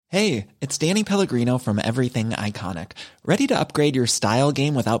Hey, it's Danny Pellegrino from Everything Iconic. Ready to upgrade your style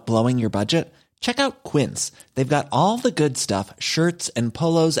game without blowing your budget? Check out Quince. They've got all the good stuff, shirts and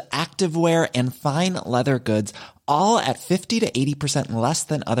polos, activewear, and fine leather goods, all at 50 to 80% less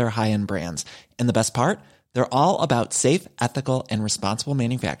than other high-end brands. And the best part? They're all about safe, ethical, and responsible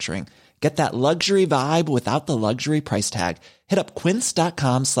manufacturing. Get that luxury vibe without the luxury price tag. Hit up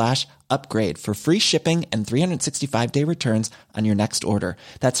quince.com/upgrade for free shipping and 365-day returns on your next order.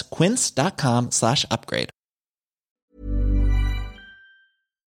 That's quince.com/upgrade.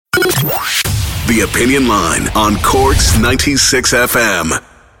 The Opinion Line on Cork's 96 FM.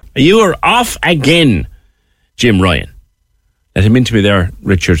 You are off again, Jim Ryan. Let him into me there,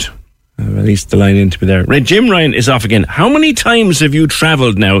 Richard. At least the line into me there. Right, Jim Ryan is off again. How many times have you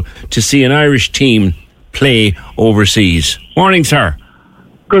travelled now to see an Irish team play overseas? Morning, sir.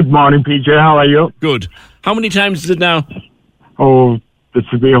 Good morning, PJ. How are you? Good. How many times is it now? Oh, this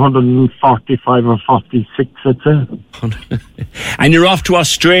would be 145 or 46, I'd say. And you're off to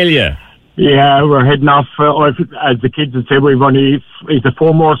Australia? Yeah, we're heading off. As the kids would say, we've only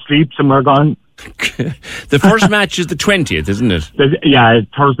 4 more sleeps and we're gone. The first match is the 20th, isn't it? Yeah,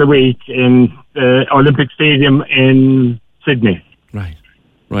 Thursday week in the Olympic Stadium in Sydney. Right.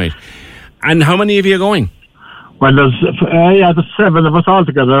 And how many of you are going? Well, there's 7 of us all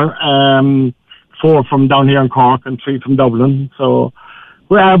together. 4 from down here in Cork and 3 from Dublin. So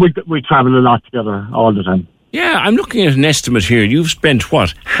we travel a lot together all the time. Yeah, I'm looking at an estimate here. You've spent,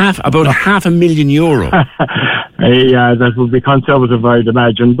 what, about €500,000? Yeah, that would be conservative, I'd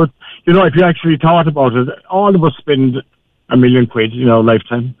imagine. But, if you actually thought about it, all of us spend £1 million,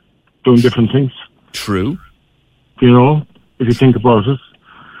 lifetime, doing different things. True. If you think about it.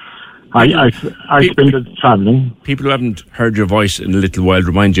 I spend it travelling. People who haven't heard your voice in a little while,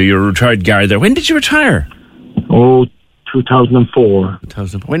 remind you, you're a retired guard there. When did you retire? 2004.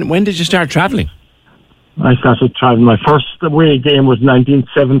 When did you start travelling? I started travelling. My first away game was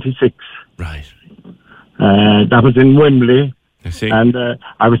 1976. Right. That was in Wembley. I see. And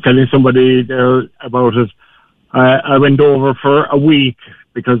I was telling somebody there about it. I went over for a week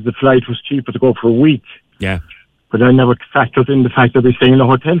because the flight was cheaper to go for a week. Yeah. But I never factored in the fact that we staying in a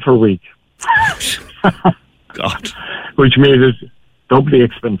hotel for a week. God. Which made it doubly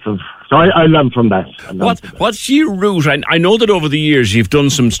expensive. So I learned from that. What's your route? I know that over the years you've done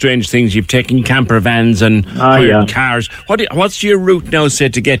some strange things. You've taken camper vans and cars. What's your route now, say,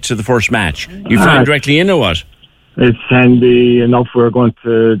 to get to the first match? You flying directly in or what? It's handy enough. We're going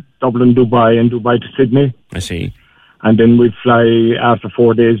to Dublin, Dubai, and Dubai to Sydney. I see. And then we fly, after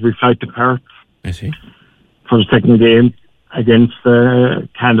 4 days, we fly to Perth. I see. For the second game against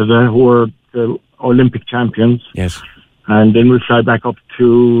Canada, who are the Olympic champions. Yes. And then we fly back up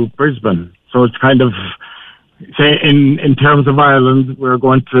to Brisbane. So it's kind of, say, in terms of Ireland, we're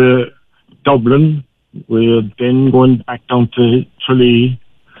going to Dublin. We're then going back down to Tralee.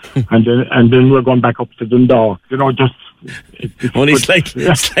 and then we're going back up to Dundalk. Only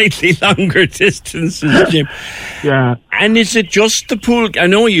slightly longer distances, Jim. Yeah. And is it just the pool? I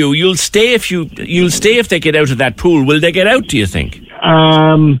know you'll stay if they get out of that pool. Will they get out, do you think?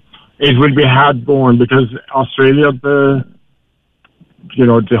 It will be hard going because Australia, the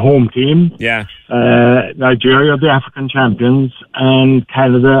home team. Yeah. Nigeria, the African champions, and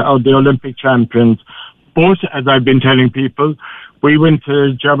Canada are the Olympic champions. But as I've been telling people, we went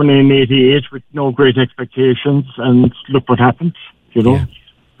to Germany in '88 with no great expectations, and look what happened. Yeah.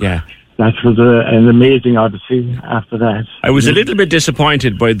 That was an amazing odyssey after that. I was a little bit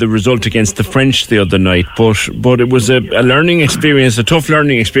disappointed by the result against the French the other night, but it was a learning experience, a tough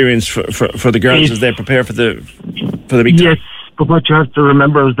learning experience for the girls as they prepare for the big time. Yes, but what you have to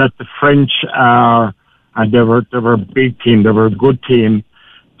remember is that the French are, and they were a big team, they were a good team.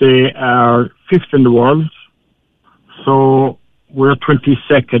 They are 5th in the world, so we're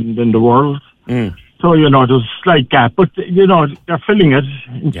 22nd in the world. Mm. So, there's a slight gap, but, they're filling it,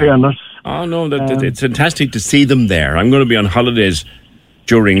 in fairness. Oh, no, it's fantastic to see them there. I'm going to be on holidays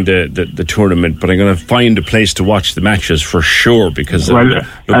during the tournament, but I'm going to find a place to watch the matches for sure, because I'm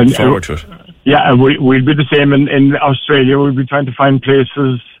looking forward to it. Yeah, and we'll be the same in Australia. We'll be trying to find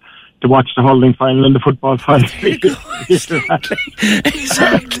places to watch the hurling final and the football final. Exactly.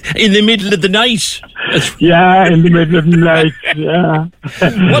 In the middle of the night. Yeah, in the middle of the night. Yeah.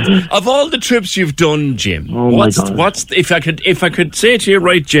 Of all the trips you've done, Jim, my God. if I could say to you,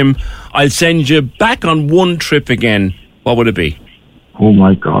 right, Jim, I'll send you back on one trip again, what would it be? Oh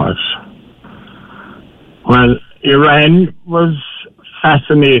my gosh. Well, Iran was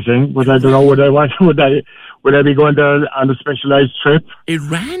fascinating, but I don't know would I be going there on a specialised trip?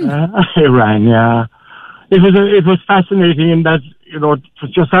 Iran? Iran, yeah. It was fascinating in that, it was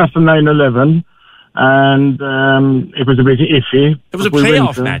just after 9/11, and it was a bit iffy. It was a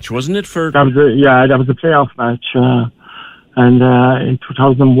playoff match, wasn't it? That was a playoff match, and in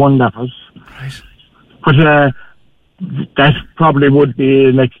 2001 that was. Right. But that probably would be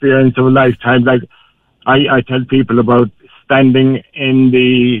an experience of a lifetime. Like I tell people about standing in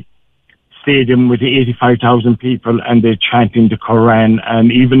the stadium with the 85,000 people and they're chanting the Quran,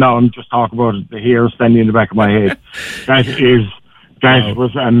 and even now I'm just talking about it, the hair standing in the back of my head. That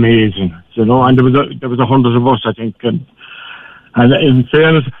was amazing, you know. And there was 100 of us, I think, and in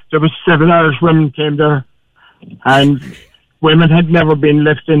fairness, there was 7 Irish women came there, and women had never been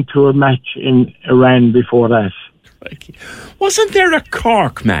left into a match in Iran before that. Wasn't there a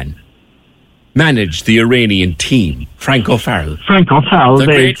Cork man managed the Iranian team, Frank O'Farrell? Frank O'Farrell. The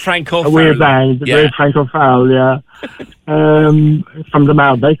great Frank O'Farrell. Great Frank O'Farrell, yeah. From the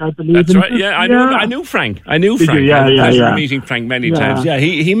Malbec, I believe. That's right, yeah. I knew Frank. I knew Frank. Yeah. Meeting Frank many times. Yeah,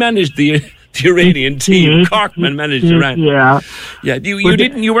 he managed the Iranian team. Corkman managed Iran. Yeah. Yeah,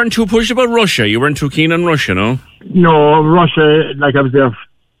 you weren't too pushed about Russia. You weren't too keen on Russia, no? No, Russia, like I was there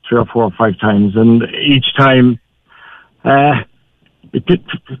 3 or 4 or 5 times, and each time it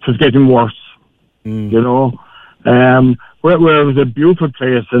was getting worse. You know, where it was a beautiful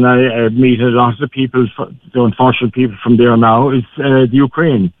place, and I meet a lot of the people, the unfortunate people from there now, is the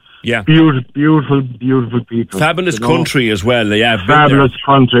Ukraine. Yeah. Beautiful people. Fabulous country as well. Yeah, fabulous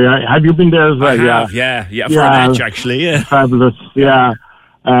country. Have you been there as well? I have, yeah. For a match, actually, yeah. Fabulous, yeah.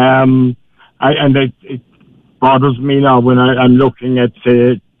 And it bothers me now when I'm looking at,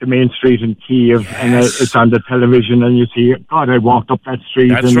 say, the main street in Kiev, yes. And it's on the television, and you see, God, I walked up that street.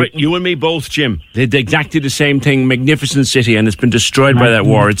 That's right. You and me both, Jim. They did exactly the same thing. Magnificent city, and it's been destroyed by that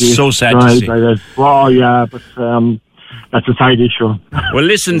war. It's so sad to see. Oh, yeah, but that's a side issue. Well,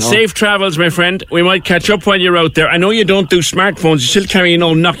 listen, safe travels, my friend. We might catch up while you're out there. I know you don't do smartphones. You still carry an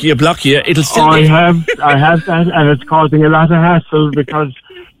old Nokia Blokia. It'll still. I have that, and it's causing a lot of hassle because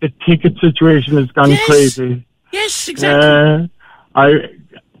the ticket situation has gone crazy. Yes, exactly.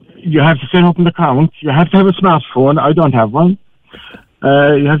 You have to set up an account. You have to have a smartphone. I don't have one.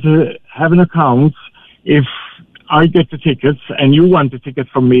 You have to have an account. If I get the tickets and you want the ticket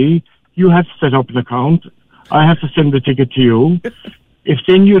from me, you have to set up an account. I have to send the ticket to you. If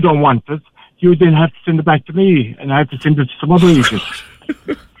then you don't want it, you then have to send it back to me, and I have to send it to some other agent.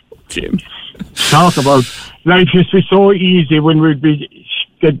 Jim. Talk about life used to be so easy when we'd be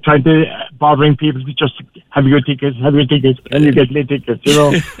trying to bothering people to just have your tickets, and you get late tickets, you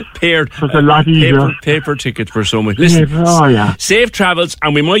know. Paired. It's a lot easier. Paper tickets for so much. Listen, safe travels,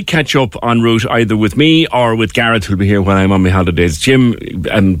 and we might catch up en route either with me or with Gareth, who'll be here when I'm on my holidays. Jim,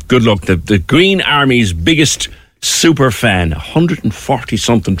 good luck. The Green Army's biggest super fan,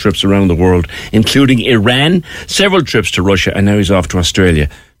 140-something trips around the world, including Iran, several trips to Russia, and now he's off to Australia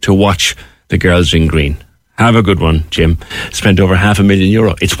to watch the girls in green. Have a good one, Jim. Spent over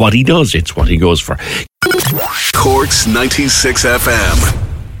 €500,000. It's what he does. It's what he goes for. Cork's 96 FM.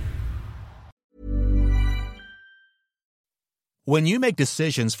 When you make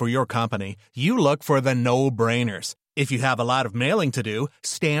decisions for your company, you look for the no-brainers. If you have a lot of mailing to do,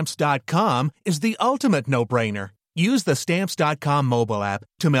 Stamps.com is the ultimate no-brainer. Use the Stamps.com mobile app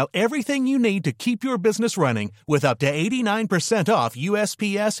to mail everything you need to keep your business running with up to 89% off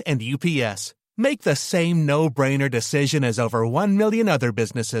USPS and UPS. Make the same no-brainer decision as over 1 million other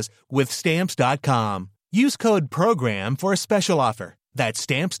businesses with Stamps.com. Use code PROGRAM for a special offer. That's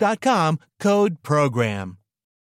Stamps.com, code PROGRAM.